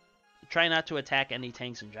 So try not to attack any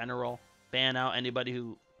tanks in general. Ban out anybody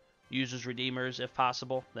who uses Redeemers if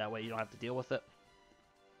possible. That way you don't have to deal with it.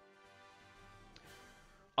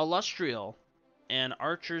 Illustrial and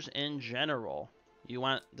archers in general, you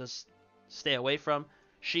want to stay away from.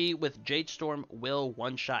 She, with Jade Storm, will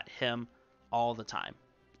one-shot him all the time.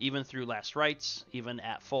 Even through last rites, even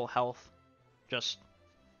at full health. Just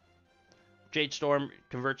Jade Storm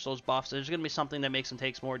converts those buffs. There's going to be something that makes him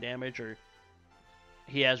take more damage, or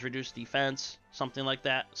he has reduced defense, something like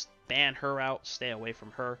that. Ban her out. Stay away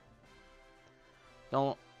from her.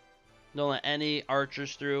 Don't let any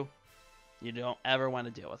archers through. You don't ever want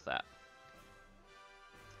to deal with that.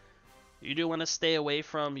 You do want to stay away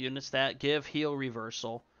from units that give heal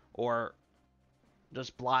reversal or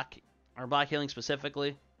just block healing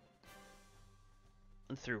specifically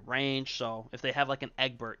through range. So if they have like an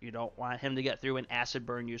Egbert, you don't want him to get through and acid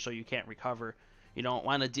burn you so you can't recover. You don't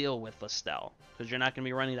want to deal with Listel because you're not going to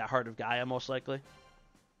be running that Heart of Gaia most likely.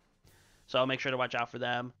 So make sure to watch out for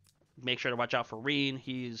them. Make sure to watch out for Reen.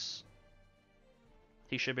 He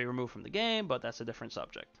should be removed from the game, but that's a different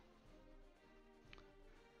subject.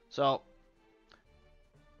 So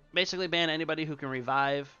basically ban anybody who can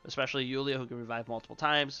revive, especially Yulia, who can revive multiple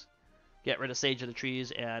times. Get rid of Sage of the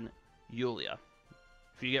Trees and Yulia.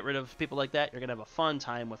 If you get rid of people like that, you're going to have a fun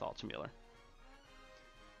time with ALTEMULLER.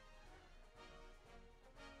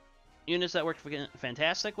 Units that work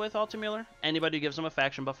fantastic with ALTEMULLER, anybody who gives them a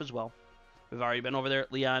faction buff as well. We've already been over there.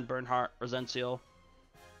 Leon, Bernhardt, Rosenziel,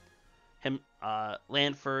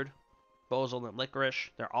 Landford, Bozel, and Licorice.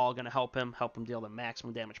 They're all going to help him deal the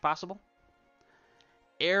maximum damage possible.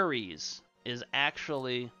 Ares is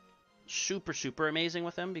actually super, super amazing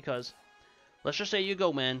with him because let's just say you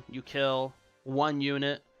go in, you kill one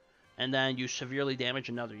unit, and then you severely damage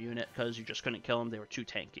another unit because you just couldn't kill them. They were too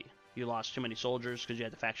tanky. You lost too many soldiers because you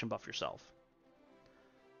had the faction buff yourself.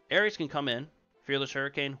 Ares can come in, Fearless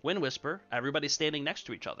Hurricane, Wind Whisper, everybody's standing next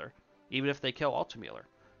to each other, even if they kill ALTEMULLER.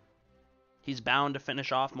 He's bound to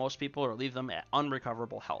finish off most people or leave them at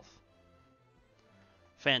unrecoverable health.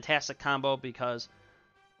 Fantastic combo because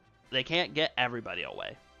they can't get everybody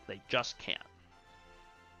away. They just can't.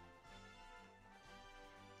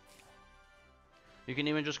 You can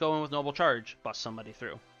even just go in with Noble Charge, bust somebody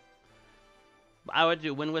through. I would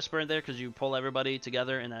do Wind Whisper in there because you pull everybody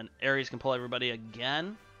together, and then Ares can pull everybody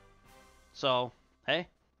again. So, hey,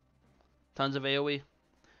 tons of AoE.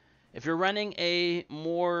 If you're running a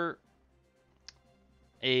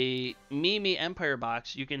Mimi Empire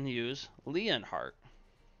box, you can use Leonhardt.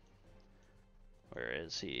 Where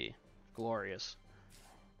is he? Glorious.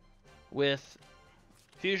 With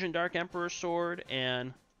Fusion Dark Emperor Sword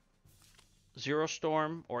and Zero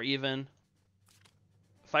Storm, or even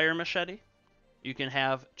Fire Machete, you can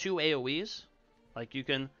have 2 AoEs. Like, you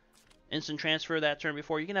can instant transfer that turn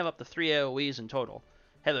before. You can have up to 3 AoEs in total.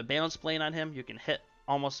 Have a balance plane on him, you can hit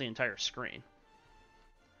almost the entire screen.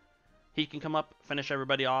 He can come up, finish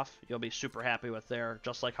everybody off. You'll be super happy with there,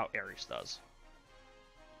 just like how Ares does.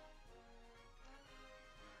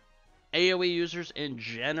 AoE users in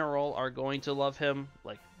general are going to love him.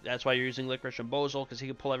 Like, that's why you're using Licorice and Bozel, because he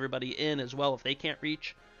can pull everybody in as well. If they can't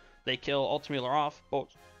reach, they kill ALTEMULLER off.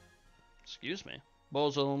 Bozel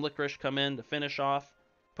and Licorice come in to finish off,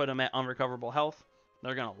 put him at unrecoverable health.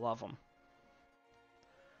 They're going to love him.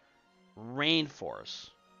 Rainforce.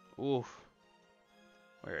 Oof.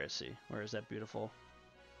 Where is he? Where is that beautiful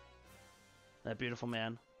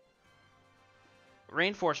man?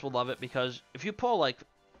 Rainforce will love it because if you pull like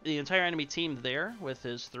the entire enemy team there with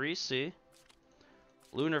his 3C,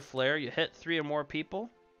 Lunar Flare, you hit 3 or more people,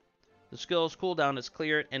 the skill's cooldown is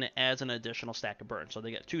cleared and it adds an additional stack of burn, so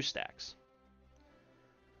they get 2 stacks.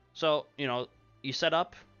 So, you know, you set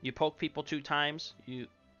up, you poke people 2 times,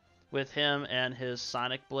 with him and his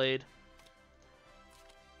Sonic Blade.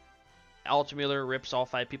 ALTEMULLER rips all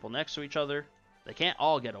 5 people next to each other. They can't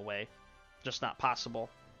all get away. Just not possible.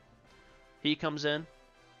 He comes in.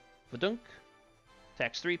 Vadunk.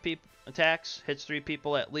 Hits 3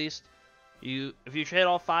 people at least. If you hit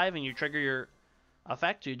all 5 and you trigger your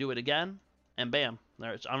effect, you do it again. And bam.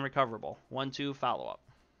 There, it's unrecoverable. 1-2 follow-up.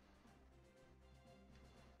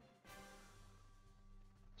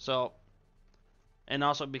 So, and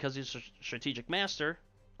also because he's a strategic master,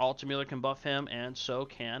 ALTEMULLER can buff him, and so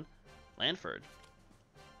can Landford.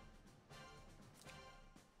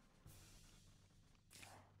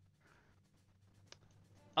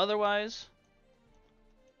 Otherwise,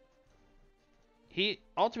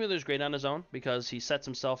 Altemüller is great on his own because he sets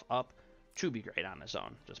himself up to be great on his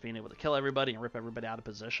own, just being able to kill everybody and rip everybody out of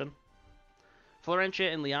position. Florentia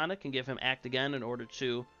and Liana can give him Act Again in order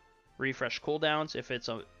to refresh cooldowns. If it's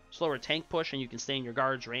a slower tank push and you can stay in your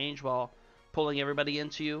guard's range while pulling everybody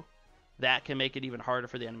into you, that can make it even harder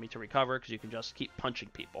for the enemy to recover because you can just keep punching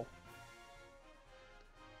people.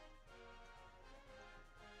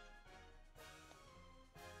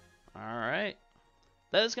 Alright,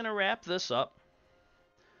 that is going to wrap this up.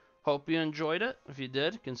 Hope you enjoyed it. If you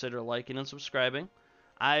did, consider liking and subscribing.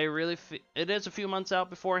 It is a few months out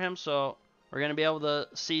before him, so we're going to be able to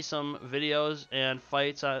see some videos and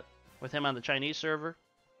fights with him on the Chinese server.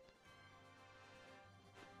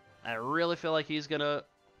 I really feel like he's going to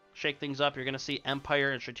shake things up. You're going to see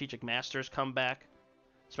Empire and Strategic Masters come back,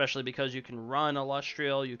 especially because you can run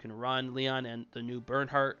Illustrial, you can run Leon and the new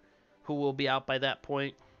Bernhardt, who will be out by that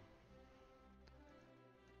point.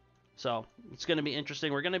 So it's going to be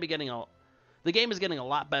interesting. We're going to be getting the game is getting a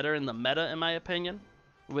lot better in the meta, in my opinion,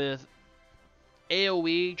 with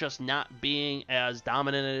AoE just not being as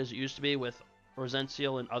dominant as it used to be, with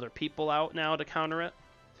Rosential and other people out now to counter it,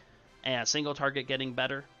 and single target getting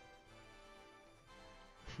better.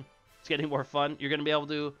 It's getting more fun. You're going to be able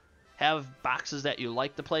to have boxes that you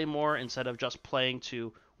like to play more instead of just playing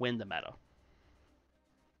to win the meta.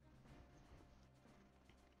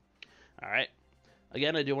 Alright.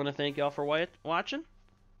 Again, I do want to thank y'all for watching.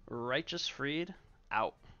 RighteousFreed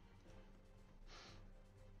out.